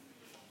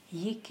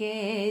ये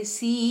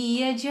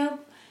कैसी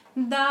अजब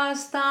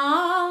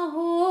दास्तां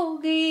हो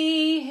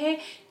गई है,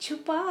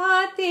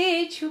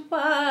 छुपाते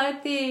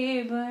छुपाते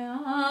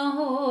बयां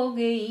हो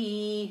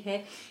गई है।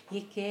 ये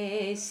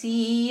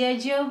कैसी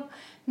अजब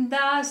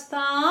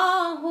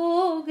दास्तां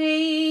हो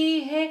गई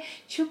है,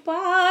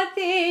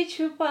 छुपाते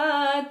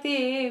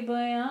छुपाते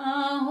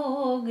बयां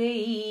हो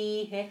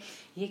गई है।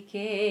 ये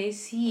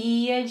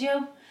कैसी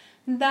अजब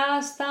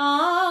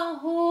दास्तां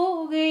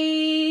हो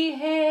गई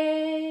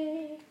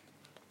है।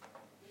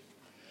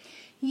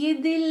 ये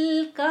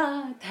दिल का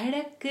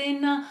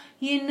धड़कना,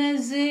 ये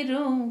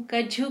नजरों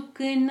का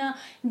झुकना,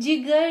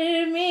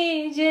 जिगर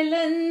में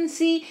जलन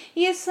सी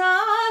ये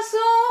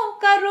सांसों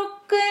का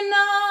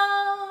रुकना,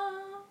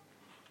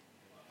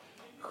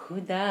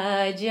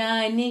 खुदा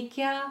जाने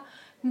क्या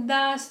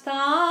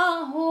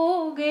दास्तां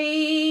हो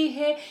गई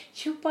है,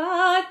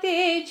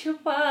 छुपाते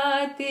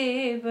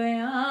छुपाते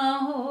बयां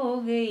हो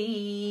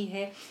गई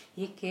है।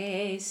 ये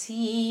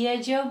कैसी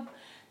अजब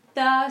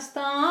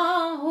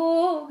दास्तां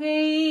हो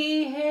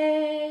गई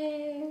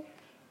है।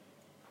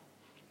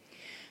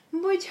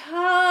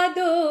 बुझा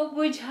दो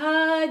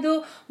बुझा दो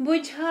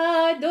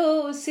बुझा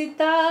दो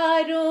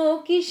सितारों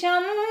की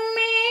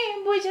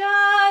शम्में,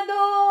 बुझा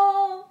दो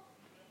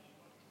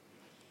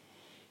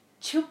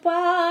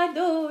छुपा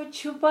दो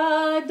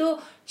छुपा दो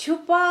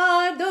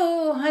छुपा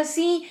दो,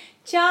 हंसी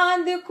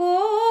चांद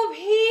को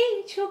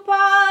भी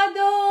छुपा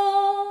दो।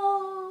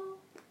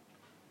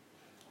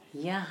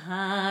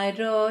 यहाँ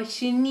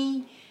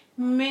रोशनी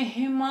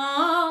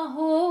मेहमान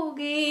हो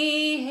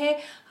गई है,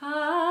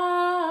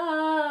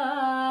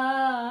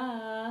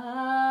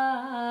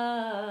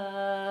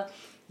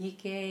 ये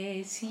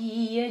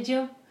कैसी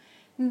अजब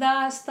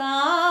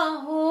दास्तां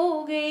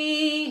हो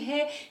गई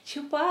है,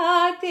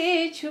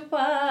 छुपाते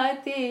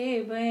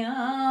छुपाते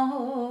बयां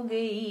हो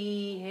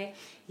गई है।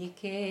 ये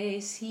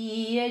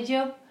कैसी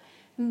अजब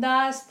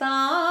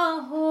दास्तां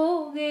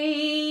हो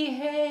गई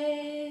है।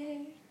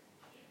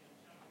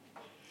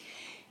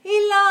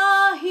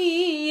 इलाही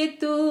ये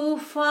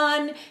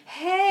तूफान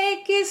है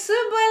किस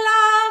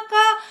बला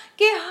का,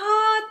 के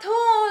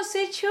हाथों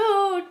से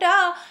छूटा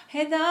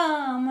है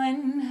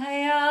दामन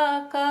हया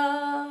का।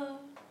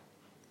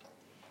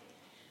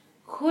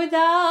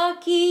 खुदा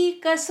की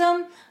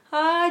कसम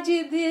आज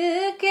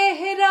दिल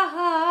कह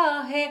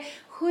रहा है,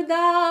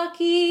 खुदा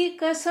की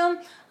कसम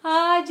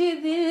आज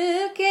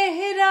दिल कह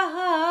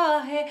रहा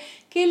है,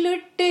 कि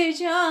लुट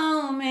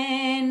जाऊं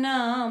मैं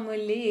नाम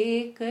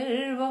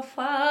लेकर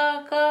वफा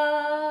का।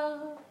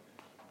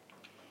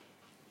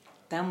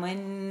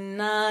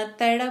 तमन्ना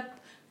तड़प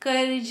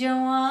कर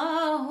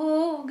जवां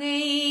हो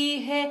गई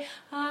है,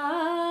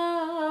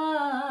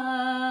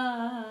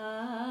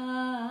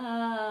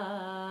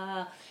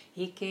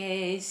 ये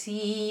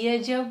कैसी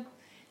अजब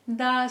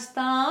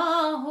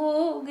दास्तां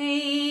हो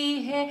गई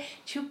है,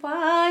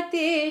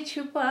 छुपाते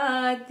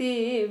छुपाते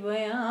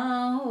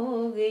बयां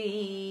हो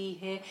गई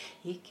है।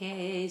 ये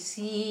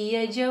कैसी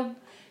अजब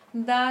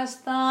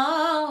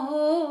दास्तां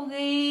हो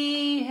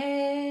गई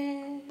है।